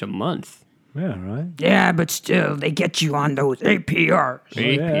eternity, what's a month? Yeah, right. yeah, but still, they get you on those APRs.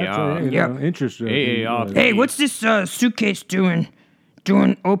 Yeah, that's right, you know, Yep. interest rate. AARP. Hey, what's this suitcase doing?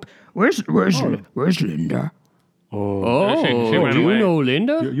 Where's Linda? Oh, she went do you away. know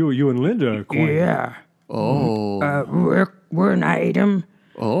Linda? You and Linda are quite. Yeah. Oh, We're an item,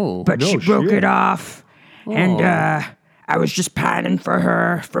 oh. but she No broke shit. it off, and I was just pining for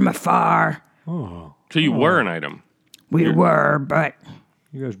her from afar. So you were an item. We were, but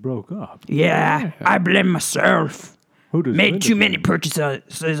You guys broke up. yeah, I blame myself. Who does Made Linda too blame? many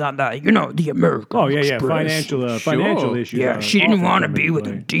purchases on the American Oh yeah, Express. financial issues. Yeah, she didn't want to be with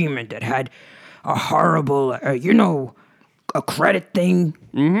a demon that had a horrible, a credit thing.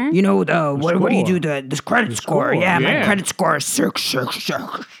 Mm-hmm. You know what do you do? This credit score. Yeah, my yeah. credit score is six.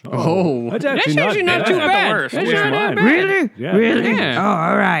 Oh, That's actually not too That's not the bad. worst. That's Yeah. not that Mine. bad. Really? Yeah. Really? Yeah.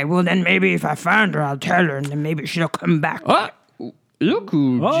 Oh, all right. Well, then maybe if I find her, I'll tell her, and then maybe she'll come back. Look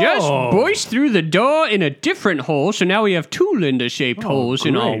who just Oh. burst through the door in a different hole, so now we have two Linda-shaped holes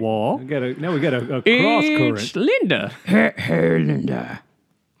in our Great. wall. Now we got a cross It's current. Linda. Hey, Linda.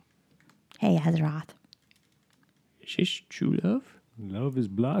 Hey, Azeroth. Is this true love? Love is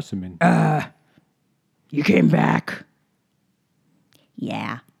blossoming. You came back.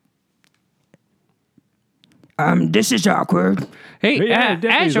 Yeah. This is awkward. Hey, Yeah, it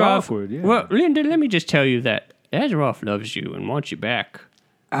definitely is Azeroth. awkward, yeah. Well, Linda, let me just tell you that Azeroth loves you and wants you back.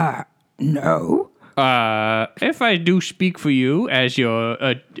 No. If I do speak for you as your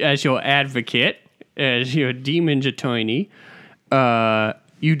advocate, as your demon's attorney,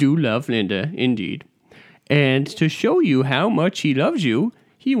 you do love Linda, indeed. And to show you how much he loves you,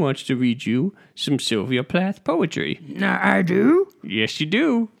 he wants to read you some Sylvia Plath poetry. Now I do. Yes, you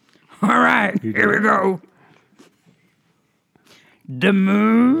do. All right, here we go. The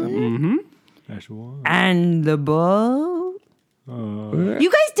moon That's one. and the boat. You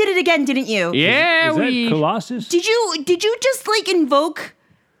guys did it again, didn't you? Yeah, Is that Colossus? Did you just like invoke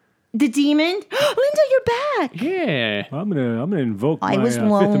the demon? Linda, you're back. Yeah. I'm gonna invoke I my was Fifth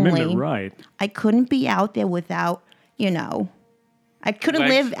Amendment lonely. right. I couldn't be out there without, I couldn't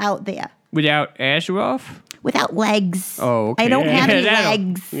Legs. live out there Without Azeroth? without legs. Oh, okay. I don't Yeah, have any that'll-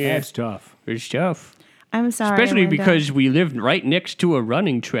 legs. Yeah, That's tough. it's tough. I'm sorry. Especially Linda. because we live right next to a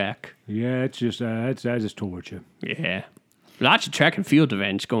running track. Yeah, it's just that's just torture. Yeah. Lots of track and field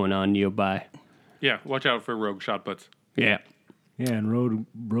events going on nearby. Yeah, watch out for rogue shot butts. Yeah. Yeah, and rogue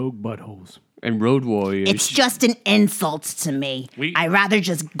buttholes. And Road Warriors. it's just an insult to me. I'd rather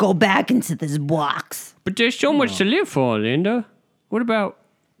just go back into this box. But there's so much to live for, Linda. What about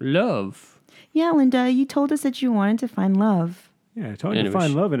love? Yeah, Linda, you told us that you wanted to find love. Yeah, it's hard And to it was-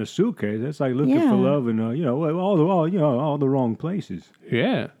 find love in a suitcase. That's like looking Yeah. for love in all the wrong places.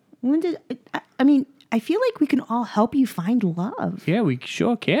 Yeah. Linda, I mean, I feel like we can all help you find love. Yeah, we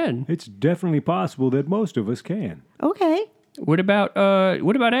sure can. It's definitely possible that most of us can. Okay. What about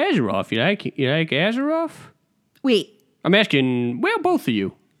Azeroth? You like Azeroth? Wait, I'm asking, well, both of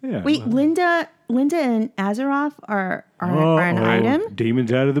you. Yeah. wait, Linda and Azeroth are an Uh-oh. item?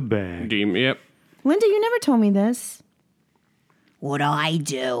 Demons out of the bag. Yep. Linda, you never told me this. What I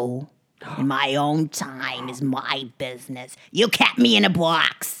do in my own time is my business. You kept me in a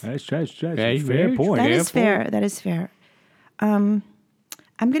box. That's a Very fair true. point. That Yeah, is fair. That is fair. I'm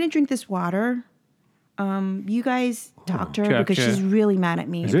gonna drink this water. You guys talk to her Talk because to her. she's really mad at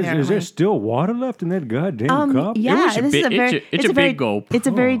me. Is apparently. there still water left in that goddamn cup? Yeah, was a this bit- is a very. it's a very, big gulp. It's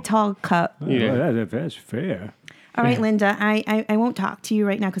a very tall cup. Yeah. Well, that's fair. All right, Linda, I won't talk to you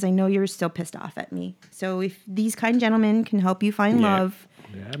right now because I know you're still pissed off at me. So if these kind gentlemen can help you find Yeah. love,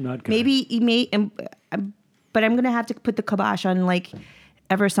 Yeah, I'm not. maybe you may. But I'm gonna have to put the kibosh on like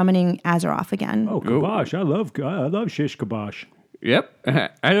ever summoning Azeroth again. Oh, kibosh! I love shish kibosh. Yep.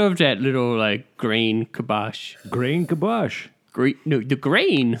 I love that little, like, grain kibosh. Grain kibosh. The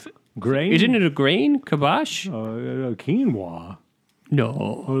grain. Grain. Isn't it a grain kibosh? Quinoa?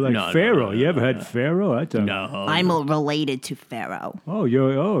 No. Or like no, farro? No, You ever had farro? That's a, no. I'm related to Pharaoh.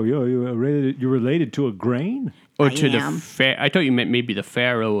 you're related to a grain? Or I to am. I thought you meant maybe the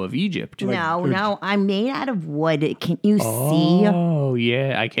pharaoh of Egypt. No, I'm made out of wood. Can you see? Oh,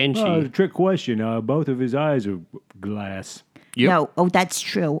 yeah, I can see. Oh, trick question. Both of his eyes are glass. Yep. No, oh, that's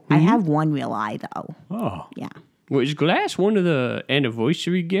true. I have one real eye though. Oh, Yeah. Well, is glass one of the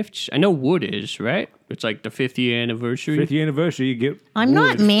anniversary gifts? I know wood is, right? It's like the 50th anniversary. 50th anniversary. You get. I'm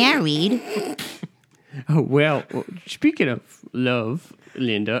not wood. married. Oh, well, speaking of love,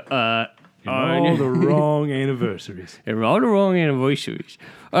 Linda, All the wrong anniversaries. they're all the wrong anniversaries.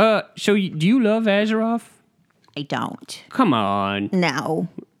 So do you love Azeroth? I don't. Come on. No.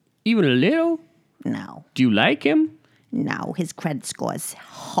 Even a little? No. Do you like him? No. His credit score is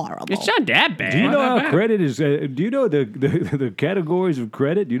horrible. It's not that bad. Do you know how credit is? Do you know the categories of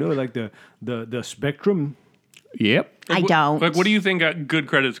credit? Do you know like the spectrum? Yep. I don't. Like, what do you think a good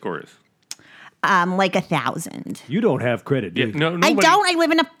credit score is? Like 1,000. You don't have credit, do Yeah, you? no, I nobody, don't. I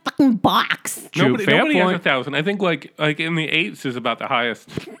live in a fucking box. True, Nobody, fair nobody has point. 1,000. I think like in the eights is about the highest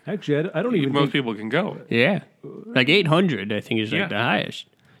Actually, I don't even most think. people can go. Yeah. Like 800, I think, is like Yeah. the highest.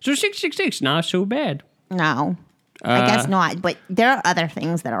 So 666, not so bad. No. I guess not. But there are other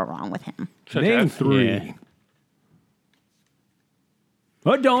things that are wrong with him. Such Name as- 3. Yeah.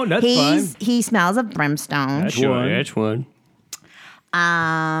 Oh, don't. That's fine. He smells of brimstone. That's Sure, one. that's one.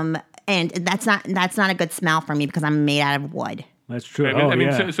 And that's not a good smell for me because I'm made out of wood. That's true. I mean,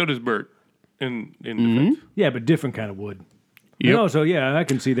 yeah. so does Bert in defense. Yeah, but different kind of wood. Yep. You know, so yeah, I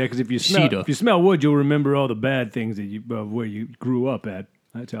can see that because if you Cedar. smell wood, you'll remember all the bad things that you where you grew up at.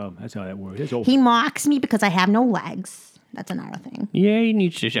 That's how that works. That's old. He mocks me because I have no legs. That's another thing. Yeah, he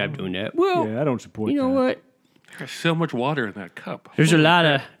needs to stop doing that. Well, Yeah, I don't support. you know that. what? There's so much water in that cup. There's a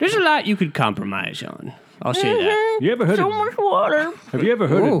lot you could compromise on. I'll say that. You ever heard So of? much water. Have you ever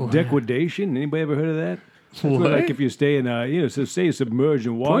heard Whoa. of degradation? Anybody ever heard of that? That's where, What? like if you stay in, say submerged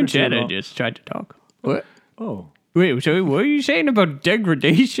in water. too Poinsettia long- just tried to talk. What? Oh. Wait, so what are you saying about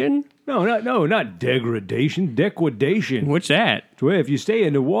degradation? No, not degradation, degradation. What's that? It's where if you stay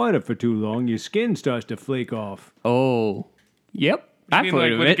in the water for too long, your skin starts to flake off. Oh, yep. I I've mean, heard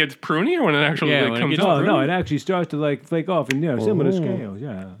like of when it. it gets pruny or when it actually Yeah, like, when it comes gets- off? Oh no, it actually starts to like flake off in similar Oh. scales.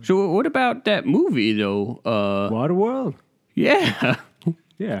 Yeah. So what about that movie though? Waterworld. Yeah,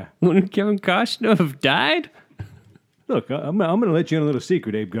 Yeah. when Kevin Costner died. Look, I'm going to let you in a little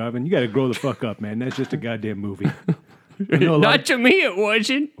secret, Abe Garvin. You got to grow the fuck up, man. That's just a goddamn movie. I know a lot Not to me, it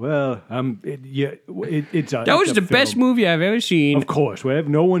wasn't. well, it's That was the best movie I've ever seen. Of course, we have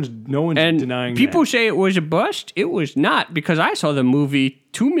no one's And denying people that. say it was a bust. It was not, because I saw the movie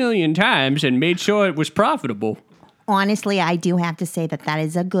 2 million times and made sure it was profitable. Honestly, I do have to say that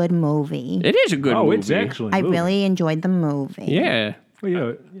is a good movie. It is a good movie. It's excellent. I movie. really enjoyed the movie. Yeah.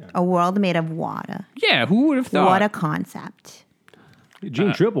 Well, A world made of water. Yeah, who would have thought? What a concept.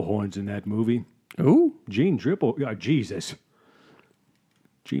 Gene Triplehorn's in that movie. Who? Gene Jesus.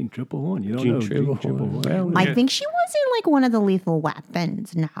 Gene Triplehorn. You don't Gene know Triplehorn. Gene Triplehorn. Well, I think she was in like one of the Lethal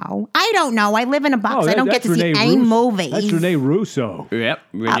Weapons now. I don't know. I live in a box. I don't get to see any movies. That's Rene Russo. Yep.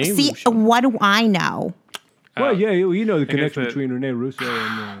 Renee See, Russo. what do I know? Well, yeah, you know the guess connection that- between Rene Russo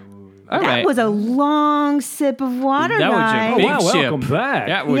and... All That right. was a long sip of water, That was a guys. big wow, sip. welcome back.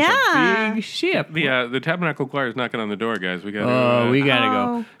 That was Yeah. a big sip. The Tabernacle Choir is knocking on the door, guys. We got. Oh, we gotta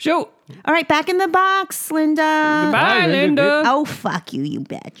Oh. go. So, All right, back in the box, Linda. bye, Linda. Linda. Oh, fuck you, you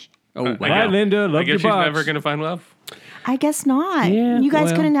bitch. Oh, wow. Bye, Linda. Love I guess your she's box. never going to find love. I guess not. Yeah, you guys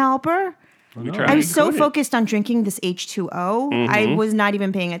well. couldn't help her. We I tried. was so couldn't. focused on drinking this H2O, I was not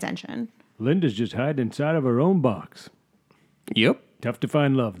even paying attention. Linda's just hiding inside of her own box. Yep. Tough to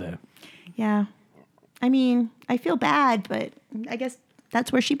find love there. Yeah. I mean, I feel bad, but I guess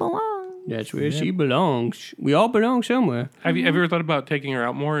that's where she belongs. That's where she belongs. We all belong somewhere. Have you ever thought about taking her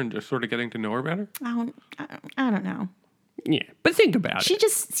out more and just sort of getting to know her better? I don't know. Yeah. But think about She it.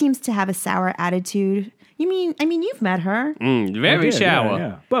 just seems to have a sour attitude. I mean, you've met her. Very Yeah, sour.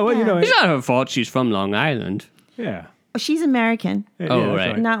 Yeah. But, well, you know, It's not her fault she's from Long Island. yeah. Oh, she's American, Oh,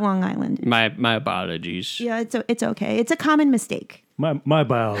 that's right. not Long Island. My apologies. Yeah, it's okay. It's a common mistake. My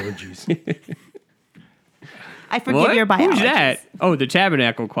biologies. I forgive What? your biology. Who's that? Oh, the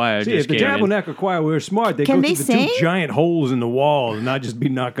Tabernacle Choir See, just if the came in. Tabernacle Choir were smart, they'd Can go they through the sing? two giant holes in the wall and not just be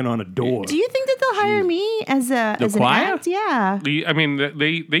knocking on a door. Do you think that they'll hire me as an choir? act? Yeah. I mean,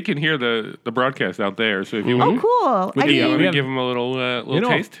 they can hear the broadcast out there. So if you Oh, want, cool. I you want mean, to have- give them a little in all,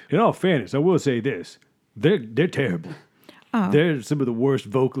 taste. in all fairness, I will say this: they're terrible. Oh. They're some of the worst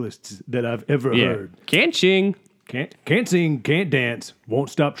vocalists that I've ever Yeah. heard. Can't sing. Can't sing, can't dance, won't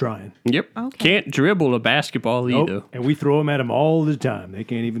stop trying. Yep. Okay. Can't dribble a basketball Nope. either. And we throw them at them all the time. They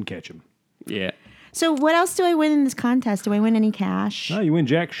can't even catch them. Yeah. so what else do I win in this contest? Do I win any cash? No, you win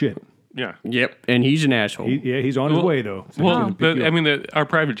jack shit. Yeah. Yep. And he's an asshole. He's on his Well- way though. So he's Well, gonna pick you up. our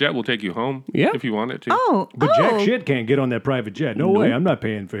private jet will take you home. Yeah. If you want it to. But Jack shit can't get on that private jet. No way. I'm not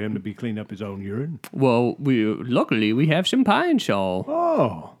paying for him to be cleaning up his own urine. Well, luckily we have some pine sol.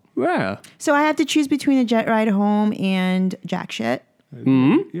 Oh. Yeah. So I have to choose between a jet ride home and jack shit.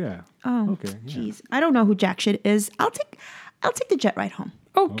 Yeah. Oh, Okay. Yeah. jeez. I don't know who jack shit is. I'll take the jet ride home.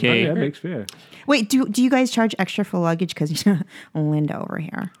 Okay. Yeah, that makes fair. Wait, do you guys charge extra for luggage? Because Linda over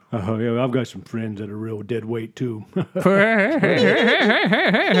here. Oh, yeah, I've got some friends that are real dead weight, too. By Uh-huh.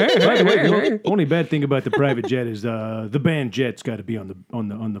 the way, the only bad thing about the private jet is the band jet's got to be on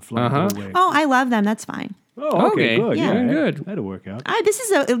the flight away. Oh, I love them. That's fine. Oh, okay, Okay. good. Yeah. Yeah, Good. That'll work out.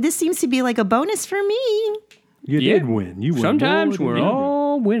 This seems to be like a bonus for me. You Yeah. did win. You won. Sometimes more we're than you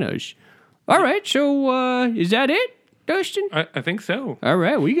all winners. All right. So is that it, Dustin? I think so. All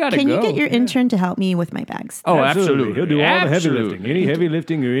right. We got to go. Can you get your intern to help me with my bags? Oh, did. absolutely. He'll do all the heavy Absolutely. lifting. Any heavy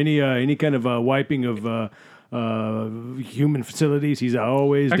lifting or any kind of wiping of human facilities. He's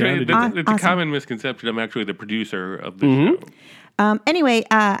always down to Actually, do. it's a Awesome. common misconception. I'm actually the producer of the Mm-hmm. show. Anyway,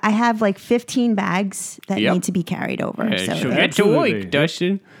 I have like 15 bags that Yep. need to be carried over. Yeah, so so that- get to Absolutely. work,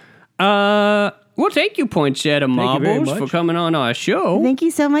 Dustin. Well, thank you, Poinsettia you very Marbles, for much. coming on our show. thank you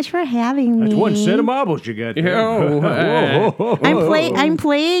so much for having me. That's one set of marbles you got there. Oh, I'm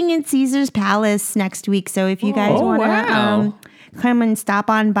playing in Caesar's Palace next week, so if you guys Oh, want to wow. come and stop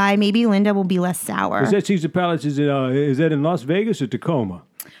on by, maybe Linda will be less sour. Is that Caesar Palace? Is that in Las Vegas or Tacoma?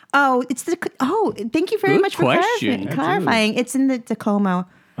 Oh, thank you very Good much for question. clarifying. It's in the Tacoma.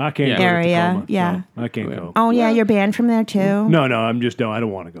 I can't Yeah. go to Area, Tacoma, yeah. so I can't go. Oh yeah, you're banned from there too. No, I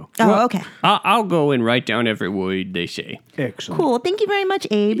don't want to go. Oh, okay. I'll go and write down every word they say. Excellent. Cool. Thank you very much,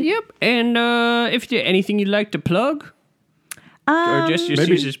 Abe. Yep. And if there's anything you'd like to plug, or just your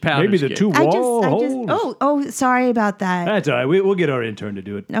Caesar's Palace. Maybe the gig? two I wall just. holes. Oh, sorry about that. That's all right. We'll get our intern to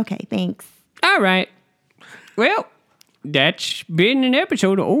do it. Okay, thanks. All right. Well, that's been an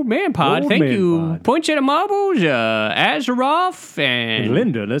episode of Old Man Pod. Old Thank Man you, Pod. Poinsettia Marbles, Azeroth, And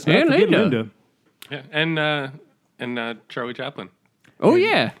Linda, let's not forget Linda. Yeah, and Charlie Chaplin. Oh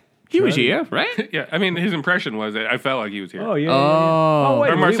yeah, he was here, right? Yeah, I mean his impression was that I felt like he was here. Oh yeah. Oh,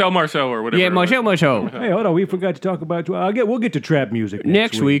 wait, or Marcel Marceau or whatever. yeah, it was. Marcel. Hey, hold on. We forgot to talk about. We'll get to trap music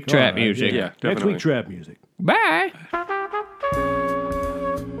Next week, trap All right, music. Yeah, Next definitely. week, trap music. Bye.